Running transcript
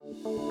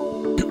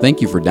Thank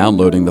you for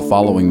downloading the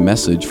following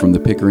message from the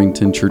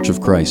Pickerington Church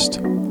of Christ.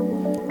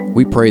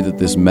 We pray that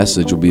this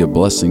message will be a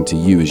blessing to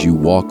you as you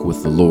walk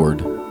with the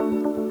Lord.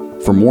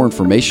 For more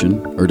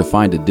information or to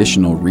find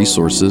additional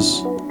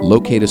resources,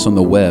 locate us on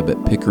the web at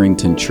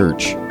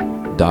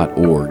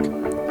pickeringtonchurch.org.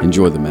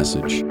 Enjoy the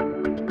message.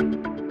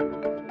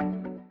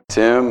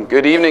 Tim,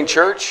 good evening,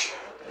 church.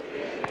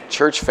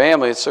 Church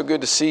family, it's so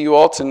good to see you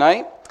all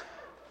tonight.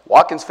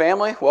 Watkins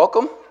family,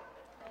 welcome.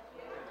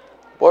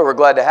 Boy, we're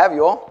glad to have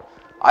you all.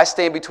 I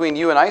stand between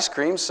you and ice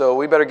cream, so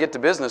we better get to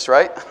business,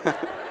 right?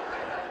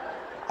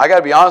 I got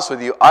to be honest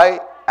with you. I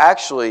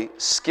actually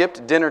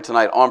skipped dinner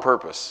tonight on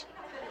purpose.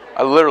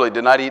 I literally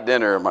did not eat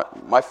dinner.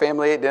 My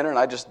family ate dinner, and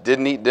I just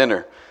didn't eat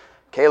dinner.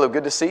 Caleb,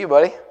 good to see you,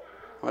 buddy.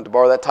 I want to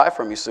borrow that tie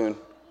from you soon.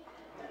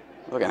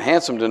 Looking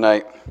handsome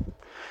tonight.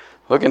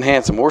 Looking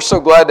handsome. We're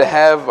so glad to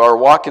have our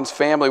Watkins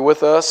family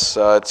with us.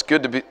 It's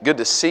good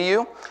to see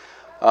you.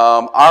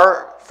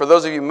 For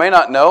those of you who may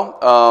not know,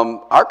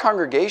 our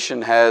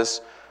congregation has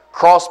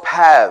crossed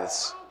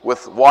paths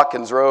with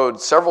Watkins Road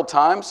several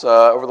times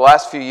over the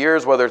last few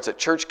years, whether it's at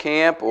church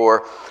camp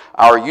or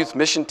our youth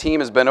mission team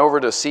has been over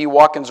to see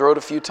Watkins Road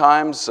a few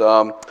times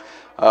to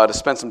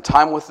spend some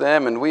time with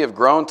them, and we have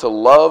grown to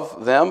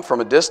love them from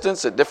a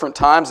distance at different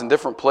times and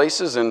different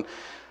places. And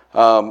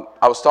I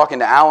was talking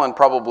to Alan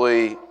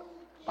probably,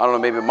 I don't know,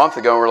 maybe a month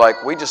ago, and we're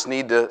like, we just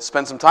need to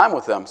spend some time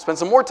with them, spend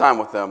some more time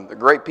with them. They're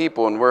great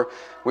people, and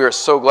we are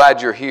so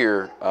glad you're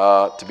here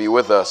to be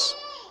with us.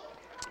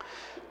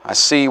 I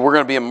see we're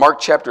going to be in Mark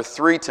chapter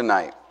 3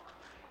 tonight.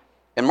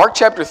 And Mark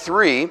chapter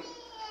 3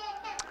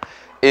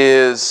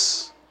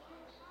 is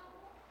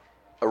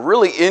a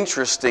really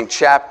interesting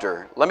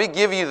chapter. Let me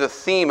give you the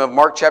theme of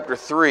Mark chapter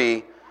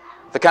 3,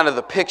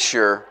 the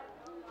picture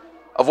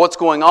of what's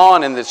going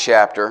on in this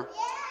chapter.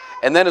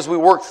 And then as we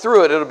work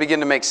through it, it'll begin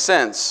to make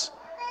sense.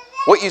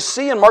 What you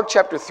see in Mark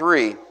chapter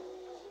 3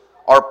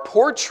 are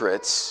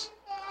portraits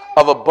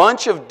of a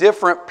bunch of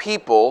different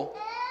people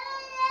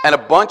and a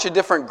bunch of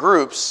different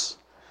groups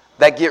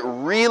that get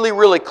really,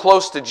 really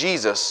close to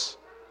Jesus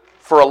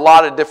for a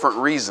lot of different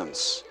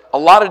reasons. A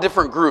lot of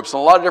different groups and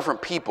a lot of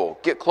different people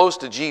get close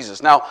to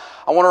Jesus. Now,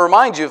 I want to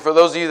remind you, for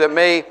those of you that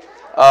may,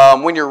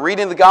 when you're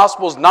reading the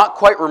Gospels, not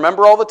quite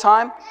remember all the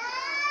time,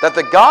 that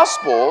the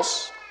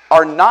Gospels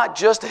are not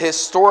just a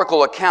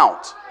historical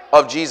account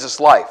of Jesus'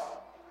 life.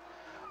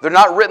 They're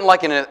not written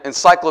like an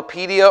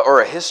encyclopedia or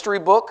a history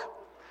book.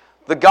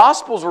 The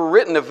Gospels were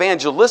written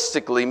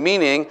evangelistically,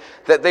 meaning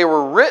that they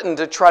were written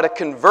to try to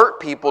convert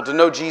people to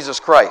know Jesus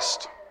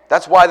Christ.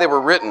 That's why they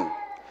were written.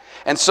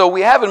 And so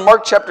we have in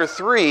Mark chapter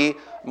 3,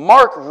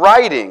 Mark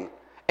writing,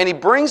 and he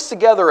brings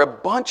together a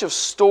bunch of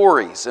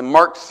stories in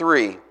Mark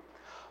 3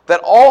 that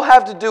all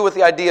have to do with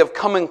the idea of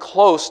coming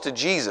close to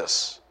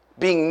Jesus,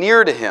 being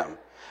near to Him,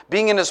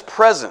 being in His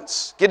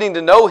presence, getting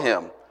to know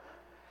Him.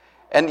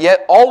 And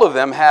yet all of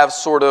them have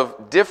sort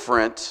of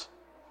different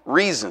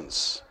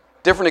reasons,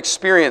 different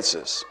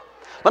experiences.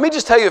 Let me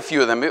just tell you a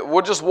few of them.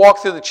 We'll just walk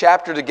through the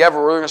chapter together.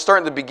 We're going to start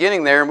in the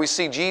beginning there, and we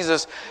see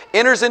Jesus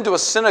enters into a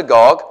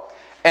synagogue,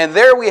 and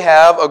there we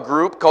have a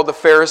group called the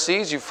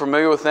Pharisees. You're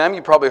familiar with them.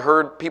 You probably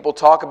heard people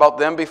talk about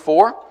them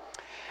before.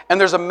 And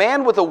there's a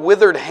man with a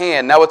withered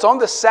hand. Now, it's on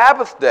the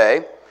Sabbath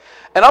day,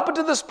 and up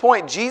until this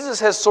point, Jesus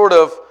has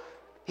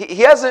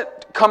he hasn't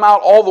come out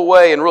all the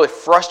way and really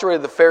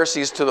frustrated the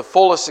Pharisees to the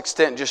fullest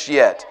extent just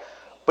yet.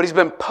 But he's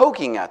been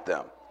poking at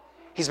them.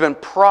 He's been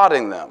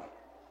prodding them.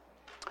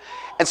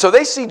 And so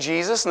they see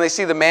Jesus and they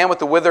see the man with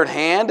the withered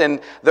hand,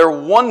 and they're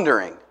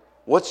wondering,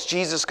 what's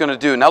Jesus going to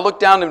do? Now look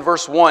down in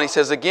verse 1. He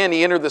says, again,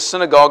 he entered the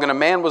synagogue, and a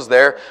man was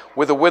there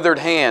with a withered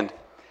hand.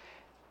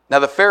 Now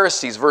the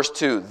Pharisees, verse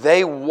 2,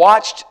 they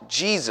watched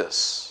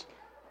Jesus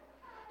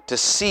to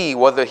see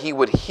whether he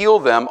would heal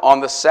him on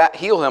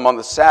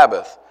the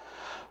Sabbath,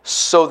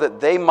 so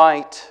that they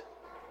might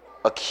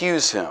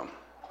accuse him.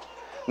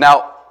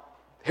 Now,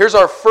 here's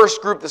our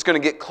first group that's going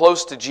to get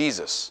close to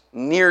Jesus,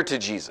 near to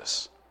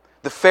Jesus.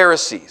 The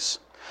Pharisees.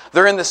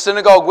 They're in the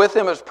synagogue with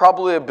him. It's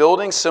probably a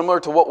building similar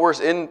to what we're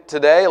in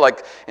today.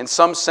 Like, in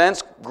some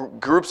sense,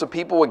 groups of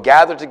people would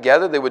gather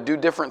together. They would do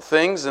different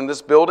things in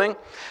this building.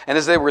 And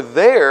as they were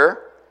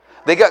there,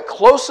 they got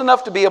close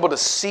enough to be able to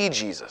see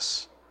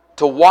Jesus,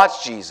 to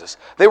watch Jesus.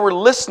 They were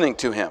listening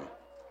to him.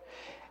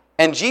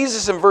 And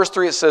Jesus, in verse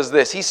 3, it says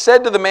this. He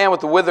said to the man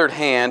with the withered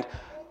hand,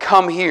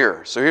 "Come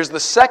here." So here's the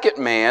second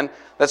man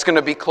that's going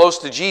to be close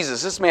to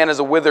Jesus. This man has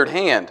a withered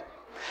hand.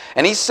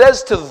 And he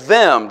says to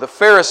them, the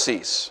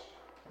Pharisees,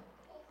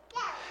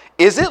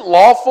 "Is it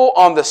lawful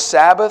on the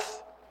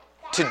Sabbath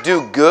to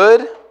do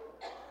good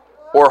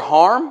or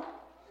harm,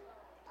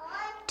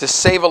 to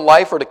save a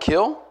life or to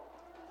kill?"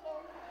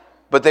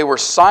 But they were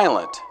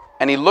silent,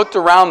 and he looked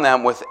around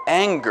them with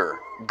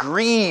anger,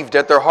 grieved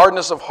at their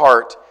hardness of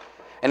heart.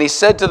 And he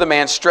said to the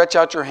man, "Stretch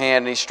out your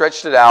hand." And he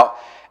stretched it out,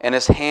 and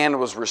his hand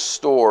was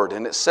restored.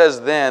 And it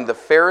says then, the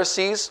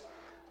Pharisees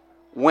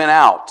went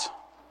out,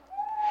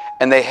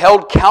 and they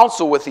held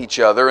counsel with each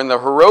other and the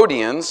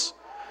Herodians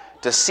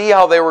to see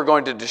how they were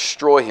going to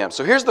destroy him.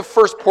 So here's the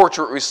first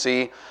portrait we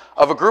see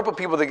of a group of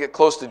people that get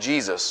close to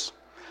Jesus.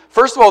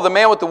 First of all, the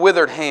man with the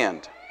withered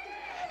hand.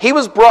 He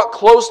was brought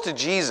close to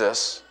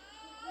Jesus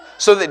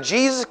so that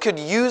Jesus could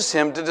use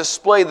him to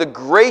display the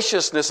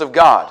graciousness of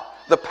God,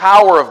 the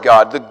power of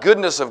God, the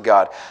goodness of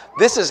God.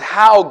 This is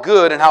how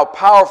good and how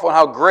powerful and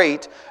how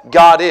great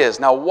God is.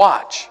 Now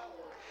watch.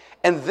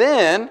 And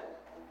then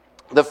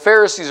the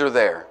Pharisees are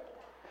there.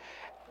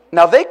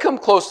 Now they come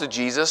close to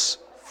Jesus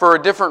for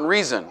a different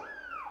reason.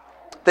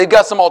 They've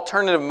got some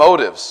alternative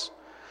motives.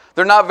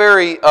 They're not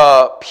very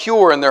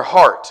pure in their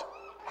heart.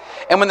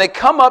 And when they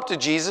come up to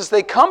Jesus,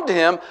 they come to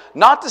him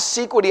not to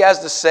seek what he has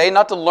to say,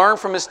 not to learn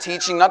from his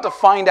teaching, not to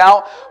find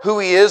out who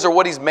he is or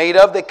what he's made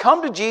of. They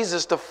come to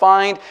Jesus to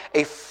find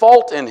a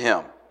fault in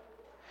him.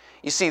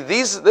 You see,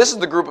 this is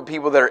the group of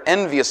people that are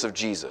envious of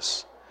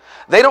Jesus.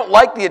 They don't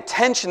like the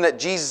attention that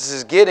Jesus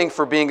is getting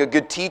for being a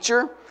good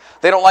teacher.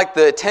 They don't like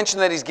the attention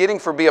that he's getting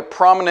for being a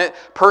prominent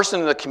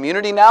person in the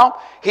community now.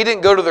 He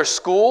didn't go to their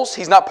schools.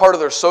 He's not part of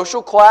their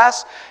social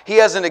class. He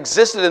hasn't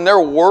existed in their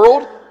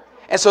world.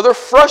 And so they're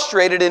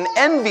frustrated and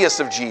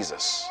envious of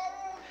Jesus.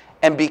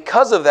 And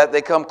because of that,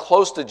 they come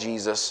close to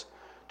Jesus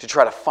to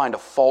try to find a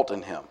fault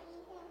in him.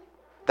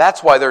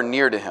 That's why they're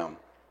near to him.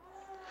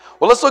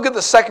 Well, let's look at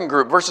the second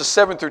group, verses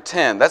 7 through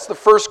 10. That's the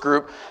first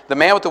group. The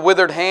man with the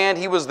withered hand,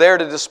 he was there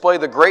to display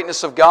the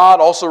greatness of God,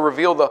 also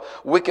reveal the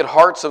wicked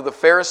hearts of the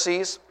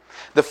Pharisees.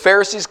 The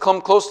Pharisees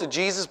come close to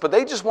Jesus, but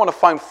they just want to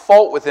find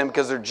fault with him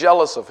because they're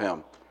jealous of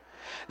him.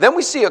 Then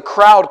we see a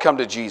crowd come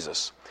to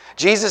Jesus.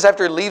 Jesus,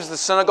 after he leaves the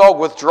synagogue,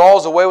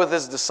 withdraws away with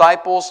his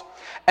disciples.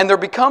 And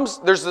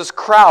there's this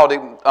crowd.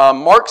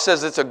 Mark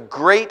says it's a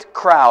great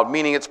crowd,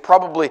 meaning it's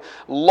probably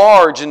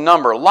large in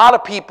number, a lot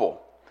of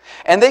people.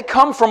 And they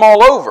come from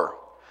all over.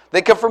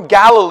 They come from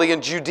Galilee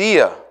and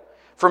Judea,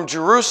 from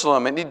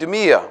Jerusalem and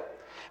Idumea,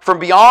 from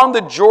beyond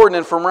the Jordan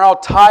and from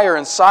around Tyre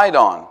and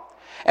Sidon.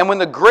 And when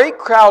the great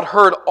crowd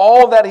heard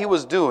all that he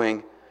was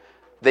doing,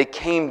 they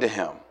came to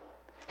him.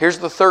 Here's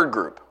the third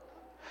group.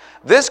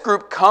 This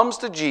group comes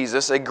to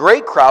Jesus, a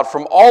great crowd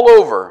from all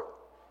over,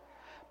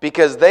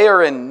 because they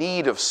are in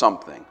need of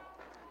something.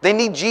 They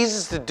need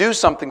Jesus to do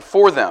something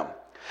for them.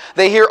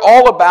 They hear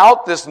all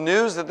about this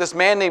news that this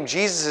man named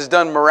Jesus has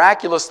done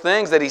miraculous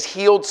things, that he's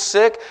healed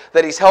sick,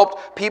 that he's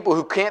helped people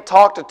who can't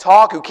talk to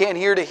talk, who can't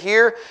hear to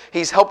hear.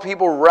 He's helped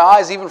people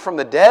rise even from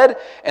the dead,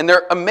 and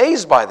they're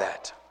amazed by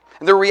that.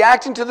 And they're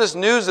reacting to this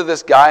news of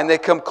this guy, and they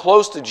come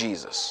close to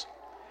Jesus.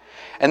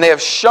 And they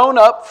have shown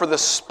up for the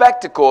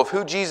spectacle of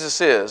who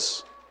Jesus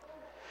is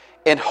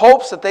in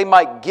hopes that they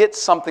might get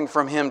something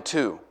from him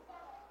too.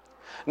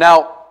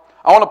 Now,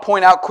 I want to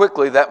point out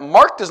quickly that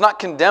Mark does not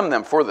condemn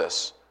them for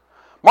this.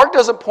 Mark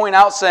doesn't point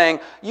out saying,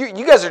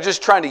 you guys are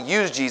just trying to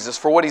use Jesus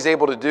for what he's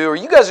able to do, or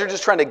you guys are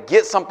just trying to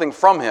get something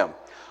from him.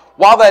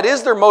 While that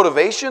is their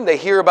motivation, they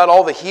hear about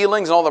all the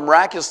healings and all the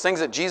miraculous things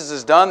that Jesus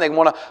has done, they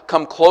want to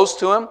come close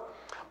to him.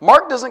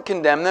 Mark doesn't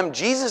condemn them,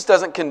 Jesus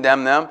doesn't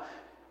condemn them,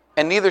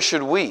 and neither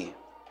should we.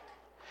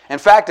 In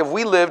fact, if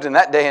we lived in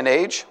that day and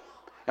age,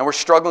 and we're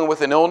struggling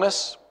with an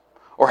illness,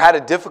 or had a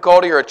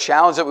difficulty or a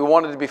challenge that we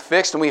wanted to be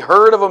fixed, and we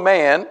heard of a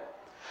man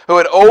who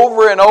had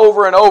over and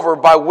over and over,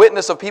 by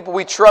witness of people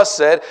we trust,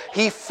 said,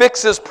 he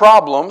fixes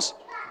problems,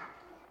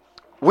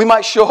 we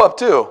might show up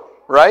too,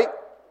 right?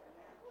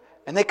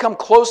 And they come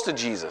close to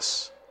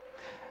Jesus.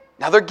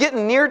 Now they're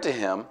getting near to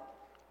him,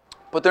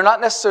 but they're not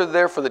necessarily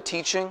there for the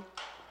teaching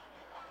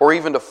or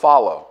even to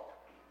follow.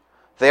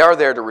 They are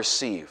there to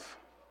receive.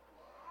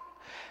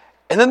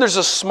 And then there's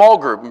a small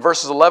group in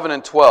verses 11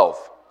 and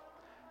 12.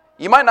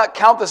 You might not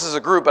count this as a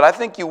group, but I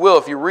think you will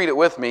if you read it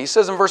with me. He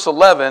says in verse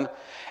 11,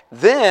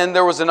 then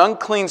there was an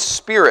unclean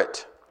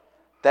spirit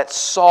that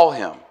saw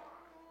him.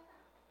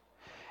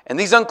 And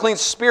these unclean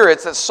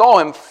spirits that saw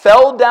him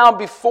fell down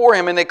before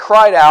him, and they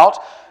cried out,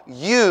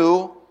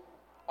 you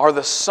are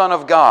the Son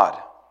of God.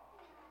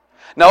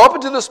 Now up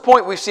until this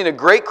point, we've seen a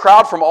great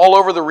crowd from all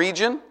over the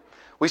region.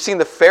 We've seen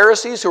the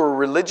Pharisees, who were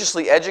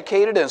religiously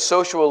educated and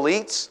social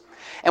elites.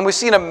 And we've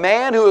seen a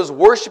man who is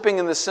worshiping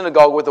in the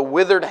synagogue with a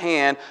withered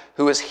hand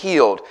who is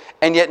healed.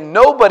 And yet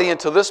nobody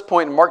until this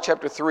point in Mark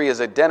chapter 3 has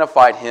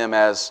identified him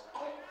as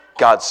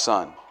God's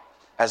Son,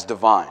 as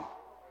divine.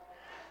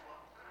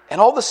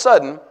 And all of a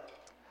sudden,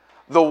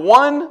 the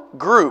one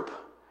group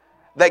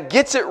that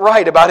gets it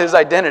right about his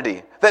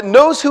identity, that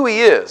knows who he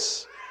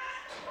is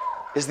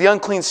the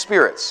unclean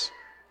spirits.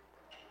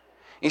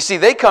 You see,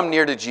 they come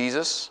near to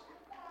Jesus.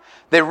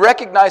 They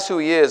recognize who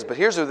he is, but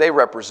here's who they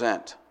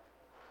represent.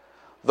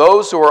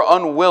 Those who are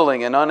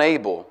unwilling and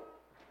unable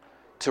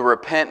to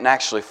repent and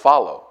actually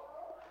follow.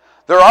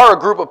 There are a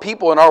group of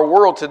people in our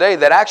world today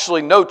that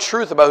actually know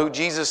truth about who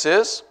Jesus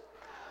is.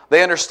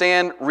 They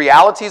understand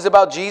realities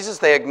about Jesus.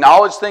 They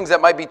acknowledge things that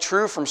might be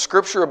true from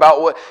Scripture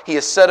about what he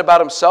has said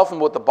about himself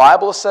and what the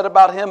Bible has said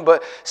about him,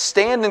 but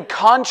stand in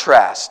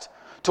contrast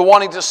to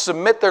wanting to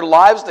submit their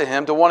lives to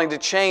him, to wanting to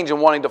change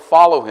and wanting to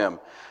follow him.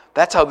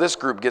 That's how this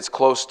group gets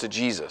close to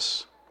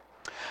Jesus.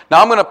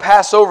 Now I'm going to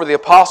pass over the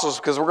apostles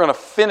because we're going to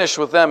finish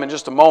with them in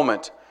just a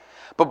moment.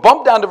 But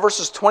bump down to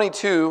verses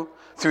 22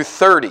 through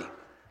 30.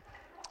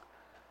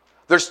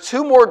 There's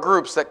two more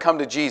groups that come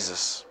to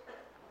Jesus.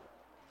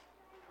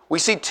 We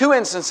see two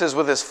instances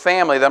with his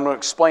family that I'm going to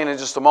explain in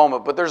just a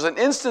moment, but there's an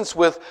instance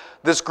with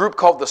this group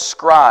called the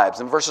scribes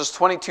in verses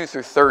 22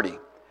 through 30.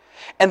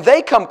 And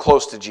they come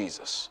close to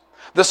Jesus.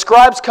 The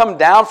scribes come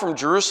down from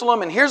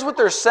Jerusalem, and here's what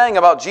they're saying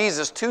about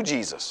Jesus to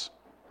Jesus.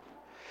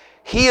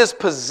 He is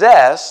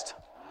possessed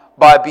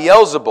by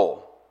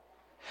Beelzebul.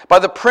 By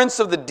the prince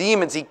of the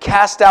demons, he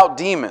cast out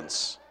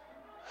demons.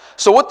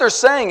 So what they're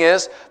saying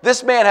is,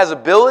 this man has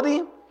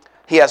ability,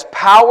 he has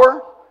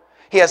power,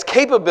 he has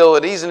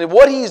capabilities, and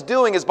what he's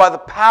doing is by the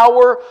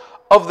power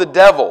of the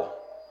devil.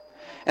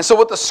 And so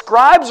what the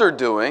scribes are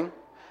doing,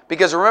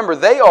 because remember,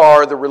 they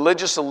are the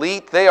religious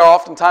elite, they are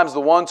oftentimes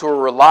the ones who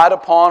are relied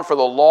upon for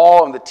the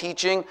law and the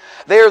teaching.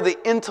 They are the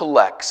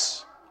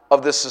intellects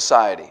of this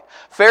society.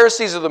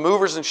 Pharisees are the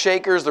movers and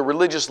shakers, the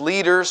religious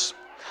leaders.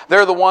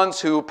 They're the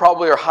ones who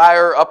probably are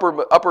higher,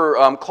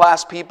 upper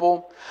class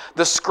people.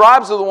 The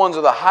scribes are the ones who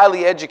are the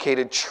highly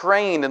educated,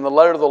 trained in the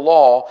letter of the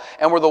law,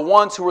 and were the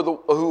ones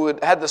who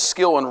had the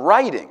skill in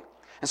writing.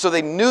 And so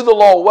they knew the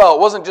law well.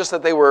 It wasn't just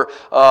that they were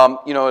an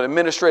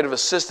administrative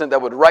assistant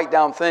that would write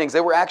down things.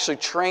 They were actually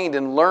trained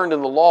and learned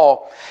in the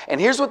law.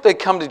 And here's what they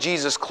come to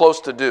Jesus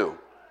close to do.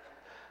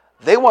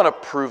 They want to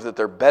prove that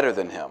they're better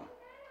than him.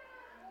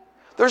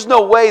 There's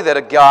no way that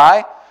a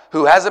guy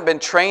who hasn't been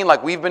trained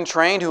like we've been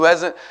trained, who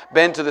hasn't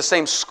been to the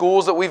same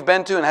schools that we've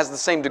been to and has the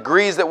same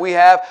degrees that we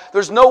have,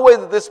 there's no way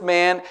that this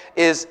man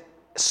is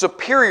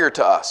superior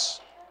to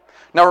us.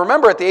 Now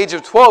remember, at the age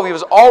of 12, he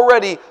was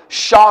already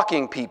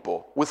shocking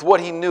people with what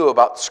he knew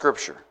about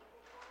Scripture.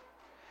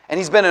 And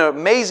he's been an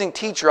amazing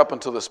teacher up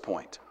until this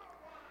point.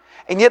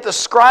 And yet the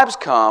scribes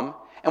come,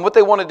 and what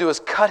they want to do is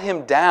cut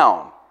him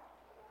down.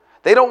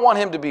 They don't want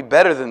him to be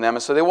better than them,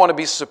 and so they want to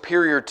be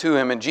superior to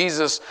him. And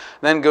Jesus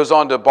then goes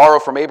on to borrow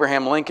from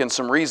Abraham Lincoln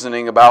some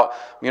reasoning about,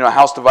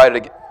 house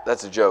divided.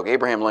 That's a joke.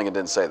 Abraham Lincoln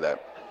didn't say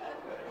that.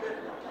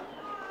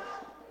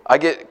 I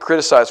get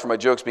criticized for my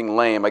jokes being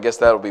lame. I guess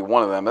that'll be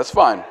one of them. That's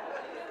fine.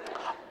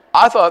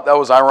 I thought that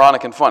was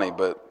ironic and funny,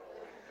 but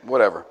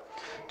whatever.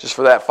 Just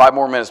for that, 5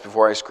 more minutes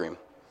before ice cream.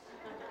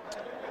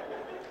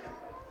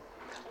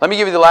 Let me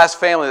give you the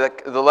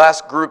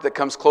last group that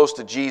comes close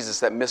to Jesus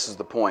that misses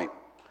the point.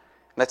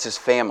 That's his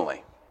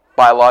family,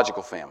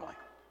 biological family.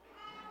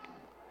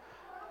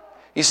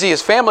 You see,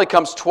 his family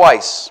comes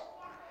twice.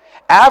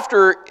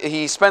 After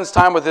he spends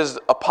time with his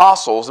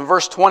apostles, in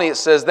verse 20 it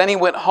says, "Then he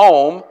went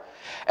home,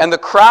 and the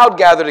crowd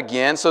gathered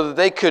again so that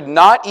they could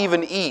not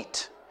even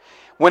eat.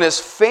 When his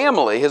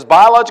family, his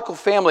biological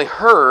family,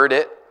 heard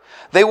it,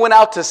 they went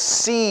out to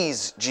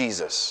seize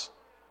Jesus."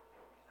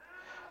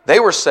 They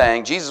were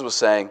saying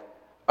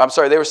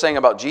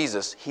about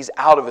Jesus, he's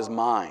out of his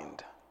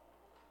mind.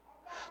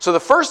 So the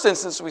first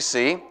instance we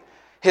see,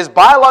 his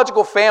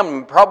biological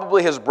family,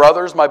 probably his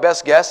brothers, my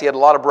best guess, he had a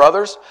lot of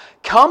brothers,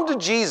 come to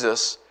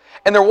Jesus,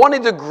 and they're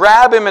wanting to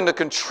grab him and to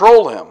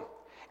control him.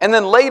 And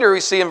then later we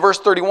see in verse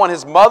 31,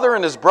 his mother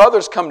and his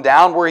brothers come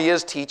down where he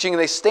is teaching,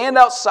 and they stand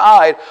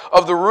outside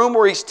of the room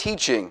where he's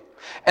teaching,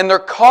 and they're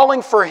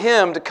calling for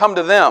him to come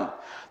to them.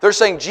 They're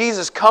saying,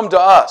 "Jesus, come to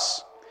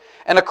us."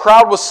 And a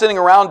crowd was sitting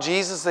around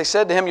Jesus. They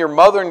said to him, "Your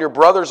mother and your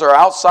brothers are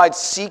outside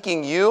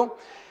seeking you."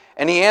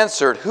 And he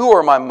answered, "Who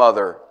are my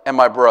mother and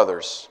my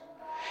brothers?"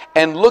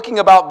 And looking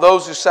about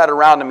those who sat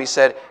around him, he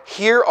said,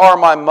 "Here are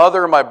my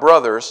mother and my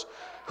brothers.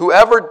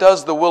 Whoever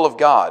does the will of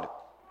God,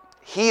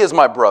 he is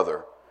my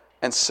brother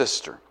and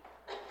sister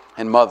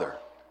and mother."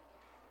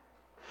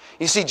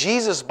 You see,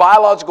 Jesus'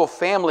 biological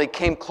family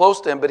came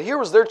close to him, but here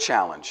was their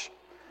challenge.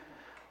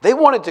 They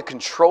wanted to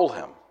control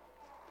him.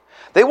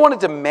 They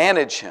wanted to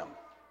manage him.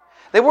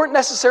 They weren't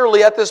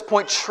necessarily at this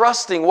point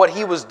trusting what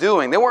he was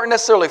doing. They weren't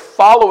necessarily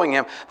following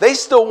him. They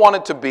still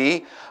wanted to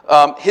be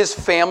his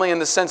family in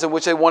the sense in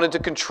which they wanted to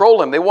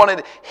control him. They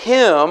wanted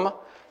him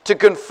to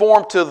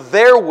conform to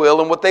their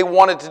will and what they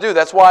wanted to do.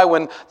 That's why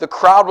when the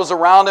crowd was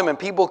around him and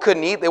people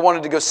couldn't eat, they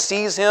wanted to go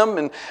seize him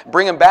and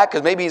bring him back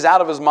because maybe he's out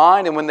of his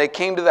mind. And when they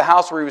came to the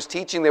house where he was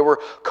teaching, they were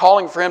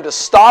calling for him to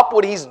stop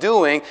what he's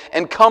doing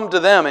and come to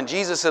them. And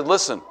Jesus said,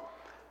 "Listen,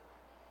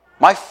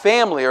 my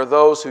family are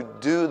those who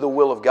do the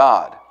will of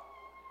God."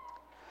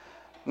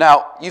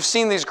 Now, you've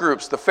seen these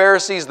groups, the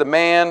Pharisees, the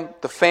man,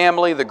 the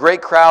family, the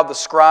great crowd, the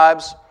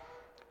scribes.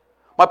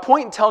 My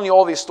point in telling you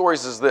all these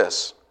stories is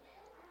this.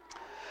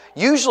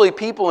 Usually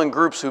people in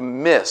groups who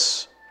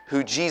miss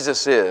who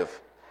Jesus is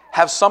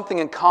have something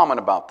in common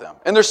about them.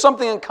 And there's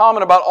something in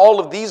common about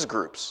all of these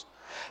groups.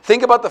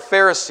 Think about the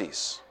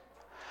Pharisees.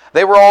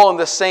 They were all in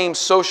the same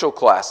social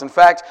class. In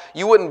fact,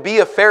 you wouldn't be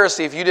a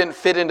Pharisee if you didn't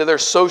fit into their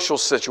social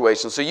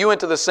situation. So you went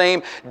to the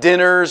same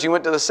dinners, you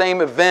went to the same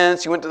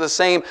events, you went to the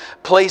same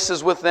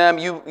places with them,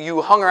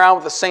 you hung around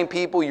with the same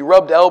people, you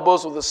rubbed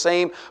elbows with the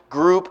same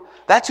group.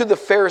 That's who the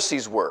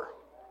Pharisees were.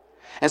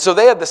 And so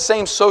they had the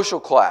same social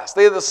class.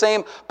 They had the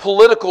same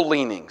political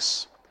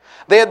leanings.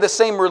 They had the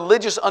same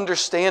religious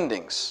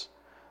understandings.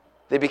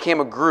 They became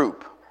a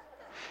group.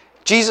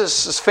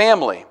 Jesus'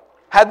 family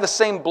had the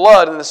same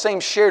blood and the same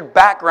shared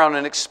background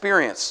and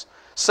experience,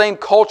 same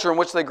culture in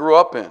which they grew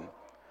up in.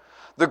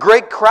 The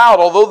great crowd,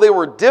 although they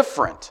were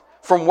different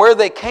from where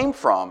they came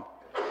from,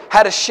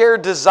 had a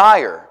shared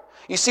desire.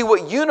 You see,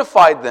 what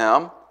unified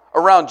them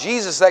around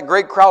Jesus, that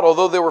great crowd,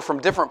 although they were from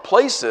different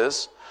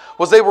places,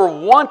 was they were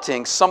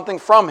wanting something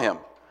from Him.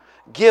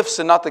 Gifts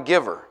and not the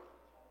giver.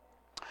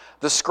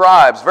 The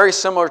scribes, very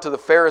similar to the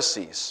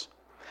Pharisees.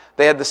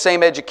 They had the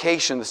same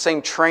education, the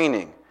same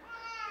training.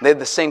 They had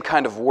the same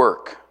kind of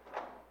work.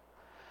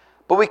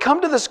 But we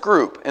come to this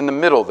group in the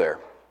middle there,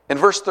 in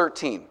verse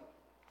 13.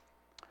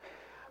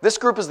 This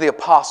group is the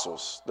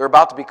apostles. They're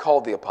about to be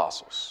called the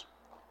apostles.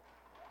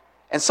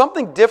 And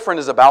something different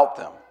is about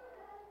them.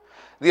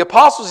 The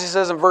apostles, he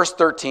says in verse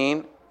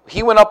 13,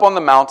 he went up on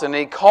the mountain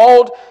and he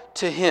called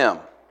to him.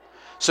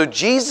 So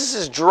Jesus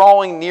is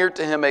drawing near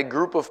to him a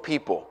group of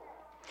people.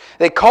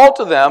 They called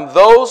to them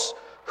those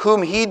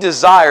whom he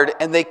desired,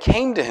 and they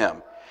came to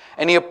him.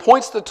 And he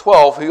appoints the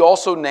 12, who he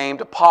also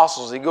named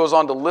apostles. He goes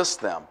on to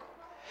list them.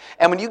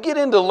 And when you get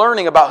into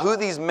learning about who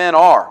these men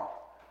are,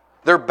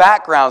 their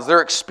backgrounds,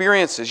 their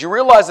experiences, you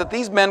realize that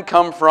these men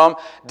come from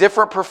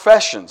different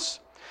professions.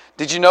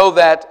 Did you know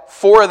that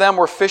 4 of them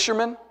were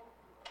fishermen?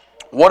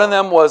 1 of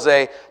them was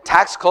a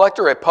tax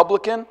collector, a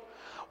publican.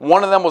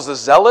 1 of them was a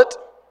zealot,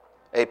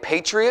 a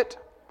patriot,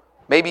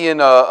 maybe in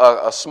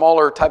a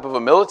smaller type of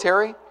a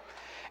military.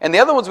 And the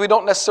other ones, we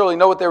don't necessarily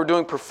know what they were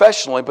doing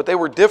professionally, but they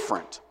were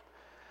different.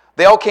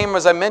 They all came,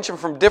 as I mentioned,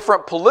 from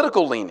different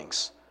political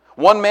leanings.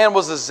 1 man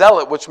was a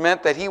zealot, which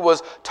meant that he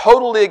was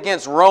totally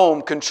against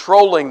Rome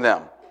controlling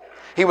them.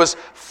 He was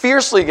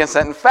fiercely against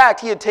that. In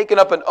fact, he had taken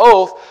up an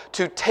oath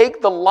to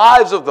take the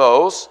lives of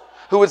those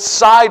who would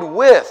side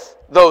with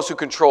those who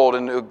controlled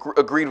and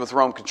agreed with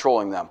Rome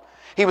controlling them.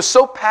 He was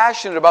so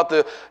passionate about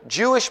the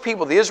Jewish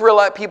people, the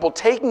Israelite people,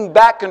 taking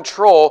back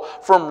control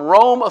from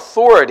Rome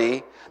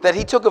authority that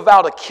he took a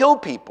vow to kill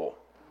people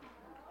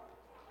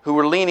who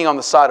were leaning on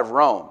the side of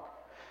Rome.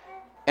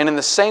 And in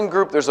the same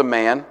group, there's a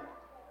man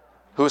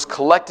who is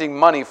collecting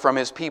money from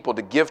his people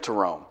to give to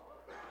Rome,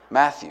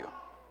 Matthew.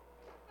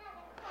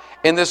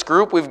 In this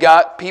group, we've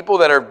got people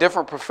that are of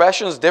different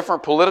professions,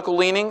 different political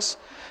leanings,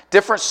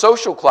 different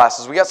social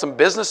classes. We got some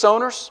business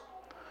owners,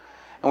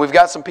 and we've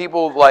got some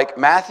people like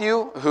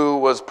Matthew, who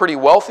was pretty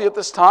wealthy at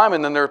this time,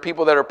 and then there are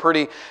people that are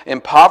pretty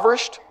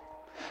impoverished.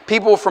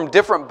 People from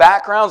different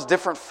backgrounds,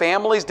 different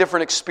families,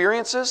 different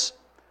experiences.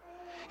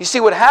 You see,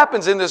 what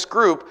happens in this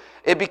group,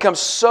 it becomes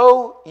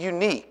so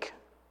unique,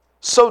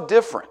 so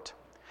different.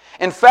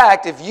 In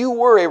fact, if you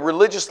were a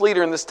religious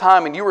leader in this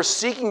time and you were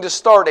seeking to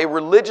start a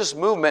religious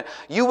movement,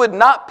 you would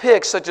not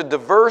pick such a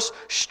diverse,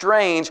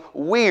 strange,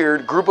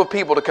 weird group of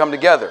people to come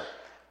together.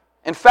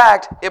 In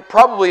fact, it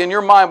probably in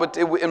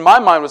my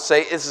mind would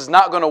say, this is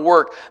not going to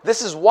work.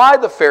 This is why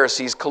the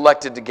Pharisees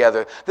collected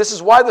together. This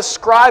is why the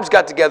scribes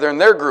got together in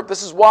their group.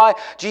 This is why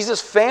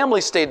Jesus' family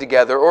stayed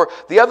together, or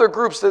the other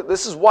groups.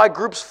 This is why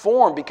groups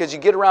form, because you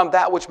get around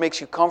that which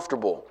makes you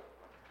comfortable.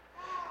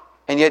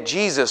 And yet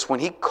Jesus, when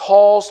he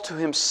calls to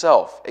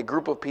himself a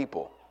group of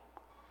people,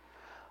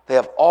 they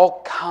have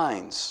all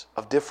kinds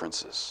of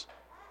differences.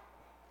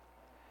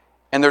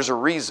 And there's a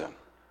reason.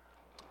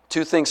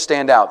 2 things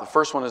stand out. The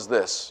first one is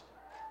this.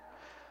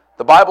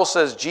 The Bible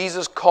says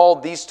Jesus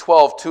called these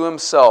 12 to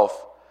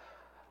himself,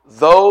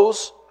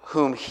 those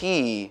whom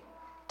he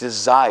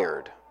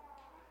desired.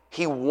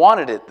 He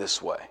wanted it this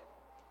way.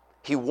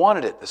 He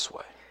wanted it this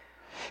way.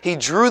 He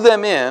drew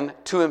them in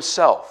to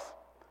himself.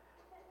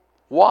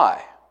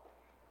 Why?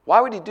 Why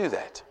would he do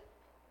that?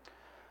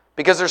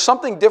 Because there's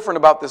something different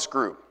about this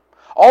group.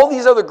 All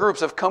these other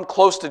groups have come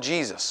close to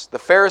Jesus. The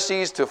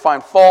Pharisees to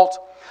find fault,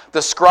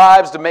 the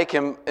scribes to make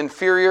him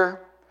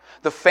inferior,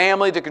 the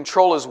family to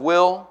control his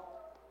will.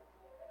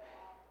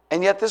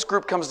 And yet this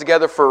group comes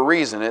together for a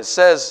reason. It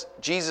says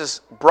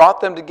Jesus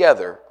brought them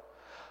together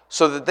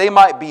so that they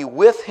might be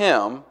with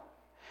him,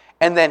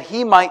 and then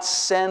he might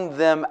send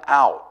them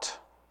out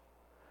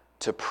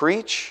to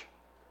preach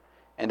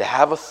and to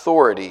have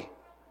authority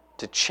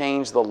to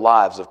change the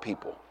lives of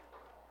people.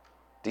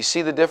 Do you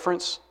see the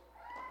difference?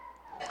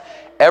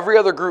 Every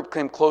other group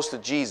came close to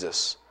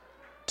Jesus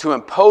to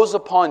impose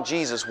upon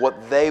Jesus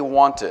what they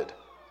wanted.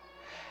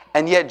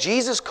 And yet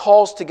Jesus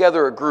calls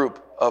together a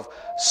group of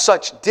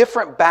such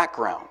different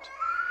background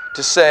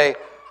to say,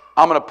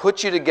 I'm going to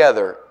put you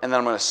together and then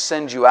I'm going to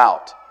send you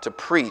out to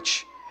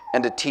preach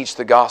and to teach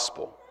the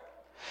gospel.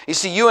 You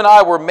see, you and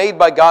I were made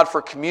by God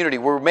for community.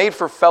 We were made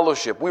for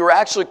fellowship. We were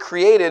actually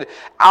created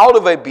out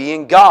of a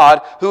being,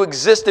 God, who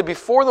existed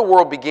before the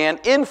world began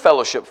in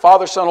fellowship,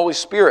 Father, Son, Holy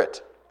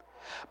Spirit.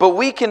 But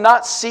we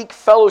cannot seek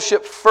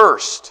fellowship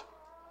first.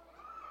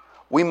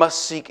 We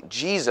must seek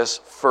Jesus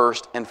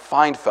first and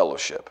find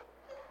fellowship.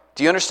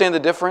 Do you understand the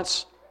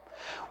difference?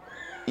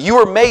 You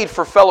are made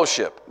for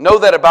fellowship. Know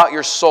that about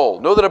your soul.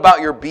 Know that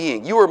about your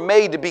being. You were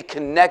made to be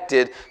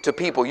connected to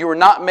people. You were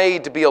not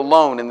made to be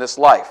alone in this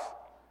life.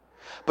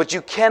 But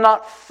you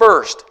cannot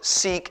first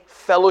seek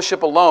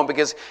fellowship alone,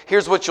 because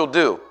here's what you'll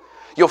do.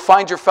 You'll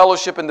find your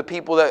fellowship in the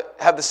people that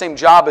have the same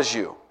job as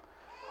you,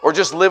 or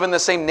just live in the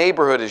same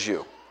neighborhood as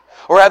you,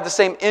 or have the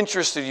same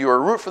interest as you,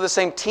 or root for the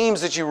same teams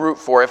that you root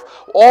for. If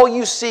all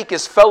you seek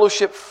is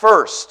fellowship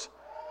first,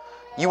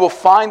 you will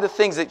find the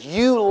things that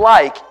you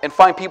like and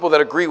find people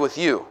that agree with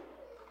you.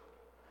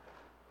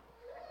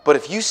 But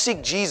if you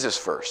seek Jesus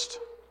first,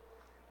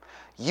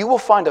 you will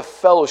find a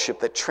fellowship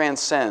that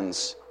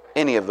transcends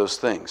any of those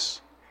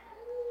things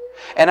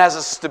and has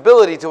a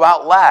stability to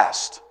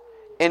outlast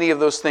any of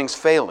those things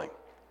failing.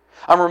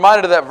 I'm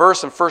reminded of that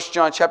verse in 1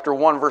 John chapter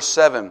 1, verse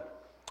 7,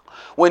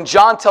 when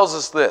John tells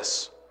us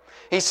this.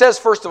 He says,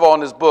 first of all,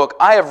 in his book,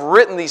 I have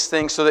written these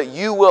things so that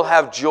you will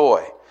have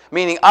joy.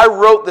 Meaning, I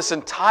wrote this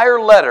entire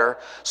letter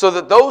so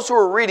that those who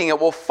are reading it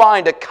will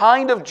find a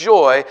kind of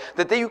joy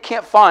that you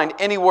can't find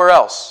anywhere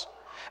else.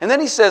 And then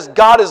he says,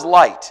 God is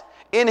light.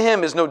 In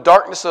Him is no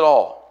darkness at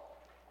all.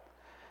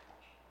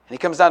 And he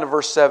comes down to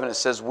verse 7. It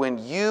says,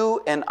 when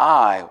you and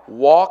I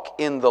walk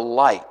in the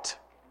light,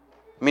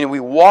 meaning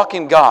we walk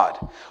in God,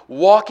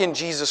 walk in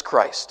Jesus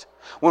Christ.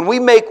 When we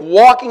make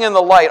walking in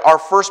the light our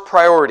first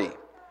priority,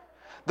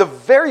 the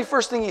very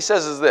first thing he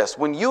says is this: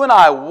 when you and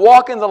I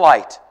walk in the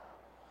light,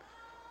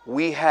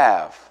 we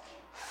have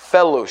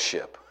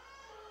fellowship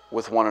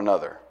with one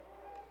another.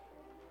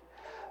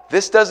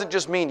 This doesn't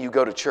just mean you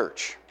go to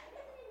church.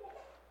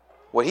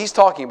 What he's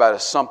talking about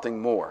is something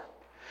more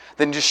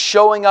than just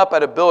showing up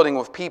at a building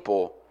with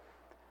people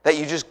that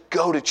you just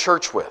go to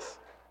church with.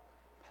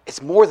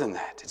 It's more than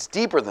that. It's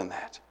deeper than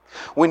that.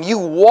 When you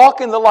walk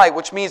in the light,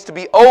 which means to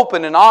be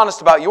open and honest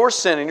about your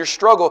sin and your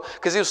struggle,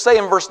 because he'll say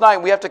in verse 9,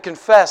 we have to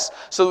confess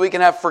so that we can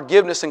have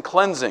forgiveness and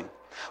cleansing.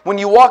 When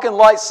you walk in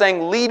light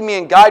saying, lead me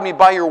and guide me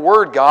by your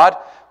word, God,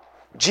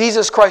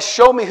 Jesus Christ,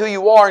 show me who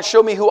you are and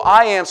show me who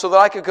I am so that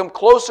I can come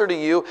closer to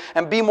you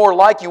and be more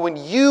like you. When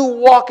you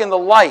walk in the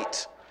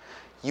light,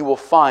 you will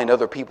find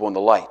other people in the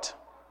light.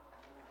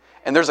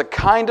 And there's a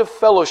kind of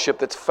fellowship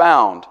that's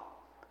found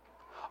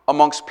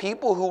amongst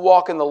people who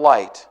walk in the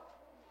light,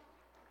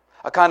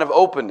 a kind of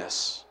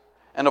openness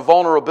and a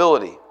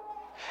vulnerability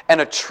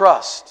and a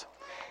trust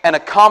and a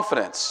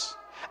confidence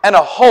and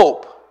a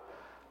hope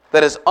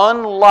that is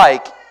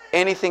unlike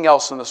anything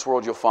else in this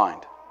world you'll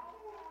find.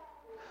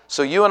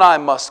 So you and I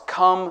must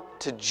come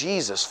to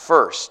Jesus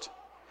first.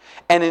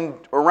 And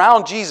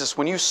around Jesus,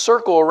 when you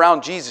circle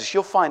around Jesus,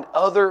 you'll find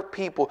other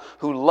people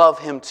who love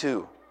Him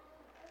too.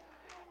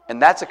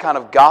 And that's a kind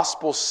of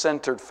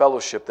gospel-centered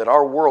fellowship that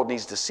our world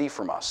needs to see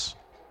from us.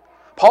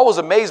 Paul was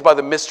amazed by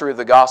the mystery of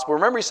the gospel.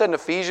 Remember he said in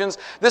Ephesians,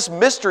 this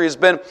mystery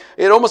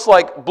it almost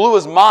like blew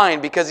his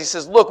mind, because he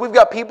says, look, we've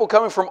got people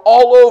coming from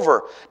all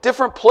over,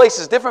 different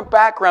places, different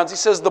backgrounds. He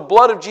says the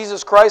blood of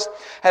Jesus Christ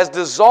has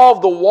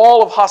dissolved the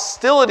wall of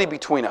hostility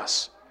between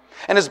us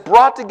and has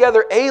brought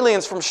together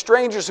aliens from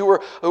strangers who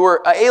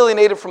were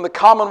alienated from the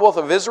commonwealth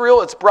of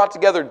Israel. It's brought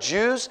together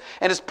Jews,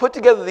 and it's put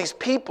together these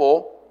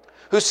people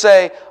who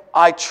say,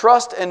 I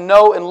trust and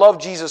know and love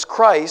Jesus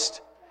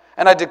Christ,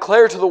 and I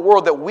declare to the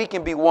world that we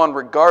can be one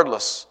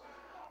regardless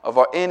of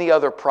any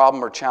other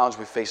problem or challenge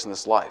we face in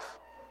this life.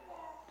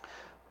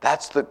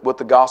 That's what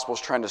the gospel is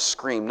trying to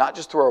scream, not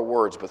just through our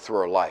words, but through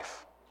our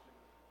life.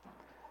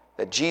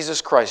 That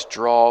Jesus Christ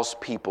draws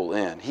people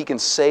in. He can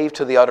save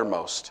to the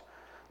uttermost.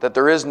 That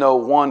there is no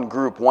one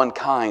group, one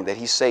kind that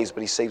He saves,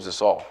 but He saves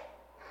us all.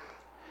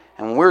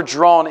 And when we're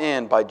drawn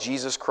in by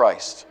Jesus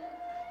Christ,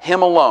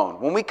 Him alone,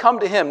 when we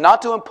come to Him,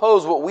 not to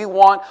impose what we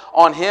want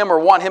on Him or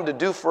want Him to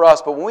do for us,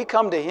 but when we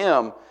come to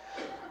Him,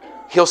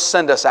 He'll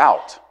send us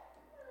out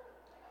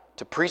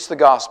to preach the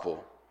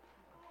gospel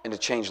and to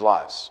change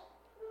lives.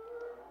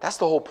 That's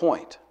the whole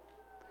point.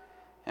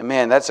 And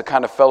man, that's the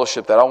kind of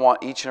fellowship that I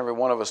want each and every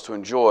one of us to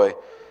enjoy,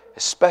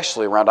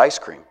 especially around ice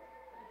cream.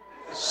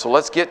 So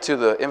let's get to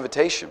the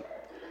invitation.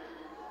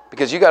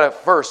 Because you got to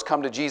first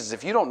come to Jesus.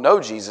 If you don't know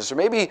Jesus, or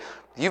maybe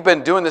you've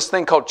been doing this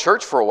thing called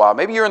church for a while.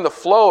 Maybe you're in the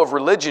flow of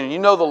religion. You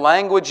know the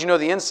language. You know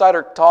the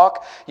insider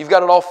talk. You've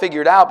got it all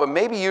figured out. But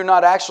maybe you're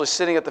not actually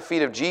sitting at the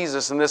feet of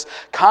Jesus, and this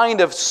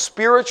kind of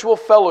spiritual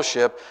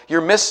fellowship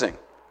you're missing.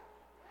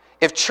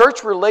 If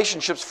church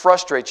relationships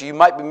frustrate you, you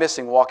might be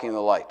missing walking in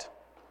the light.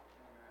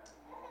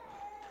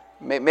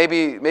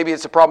 Maybe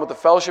it's a problem with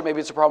the fellowship. Maybe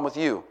it's a problem with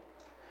you.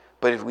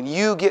 But when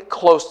you get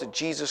close to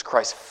Jesus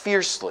Christ,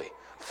 fiercely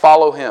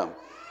follow Him,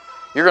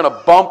 you're going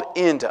to bump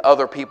into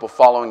other people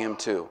following Him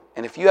too.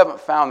 And if you haven't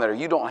found that, or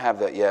you don't have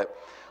that yet,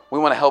 we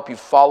want to help you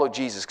follow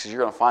Jesus, because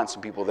you're going to find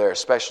some people there,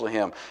 especially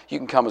Him. You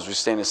can come as we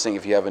stand and sing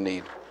if you have a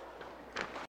need.